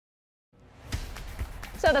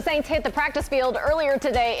So the Saints hit the practice field earlier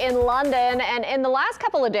today in London, and in the last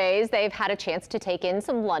couple of days, they've had a chance to take in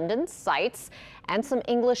some London sights and some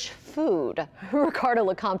English food. Ricardo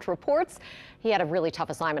LeCompte reports he had a really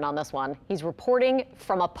tough assignment on this one. He's reporting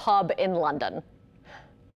from a pub in London.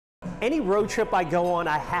 Any road trip I go on,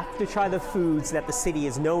 I have to try the foods that the city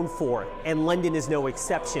is known for, and London is no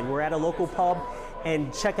exception. We're at a local pub,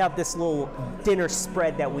 and check out this little dinner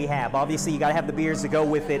spread that we have. Obviously, you gotta have the beers to go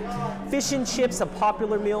with it. Fish and chips, a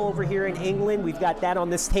popular meal over here in England. We've got that on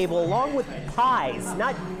this table, along with pies,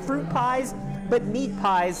 not fruit pies, but meat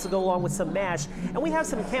pies to go along with some mash. And we have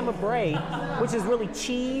some camembert, which is really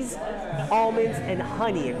cheese, almonds, and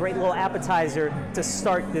honey, a great little appetizer to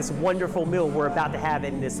start this wonderful meal we're about to have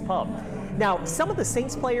in this pub. Now, some of the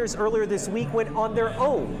Saints players earlier this week went on their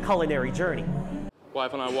own culinary journey.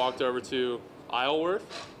 Wife and I walked over to Isleworth,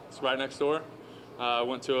 it's right next door.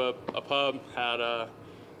 Went to a pub, had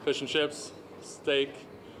fish and chips, steak,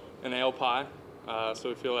 and ale pie. So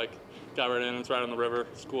we feel like got right in, it's right on the river,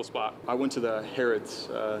 it's a cool spot. I went to the Harrods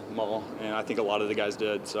Mall, and I think a lot of the guys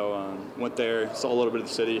did. So went there, saw a little bit of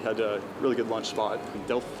the city, had a really good lunch spot.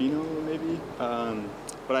 Delfino maybe,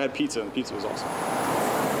 but I had pizza, and the pizza was awesome.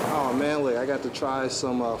 Oh man, look, I got to try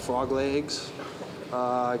some frog legs.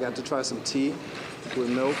 I got to try some tea with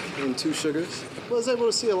milk and 2 sugars. I was able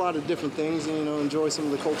to see a lot of different things and, enjoy some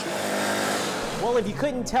of the culture. Well, if you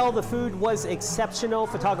couldn't tell, the food was exceptional.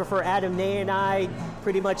 Photographer Adam Ney and I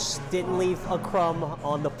pretty much didn't leave a crumb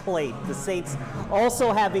on the plate. The Saints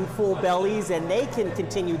also having full bellies, and they can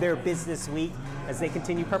continue their business week as they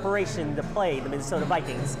continue preparation to play the Minnesota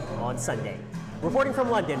Vikings on Sunday. Reporting from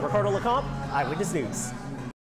London, Ricardo LeCompte, Eyewitness News.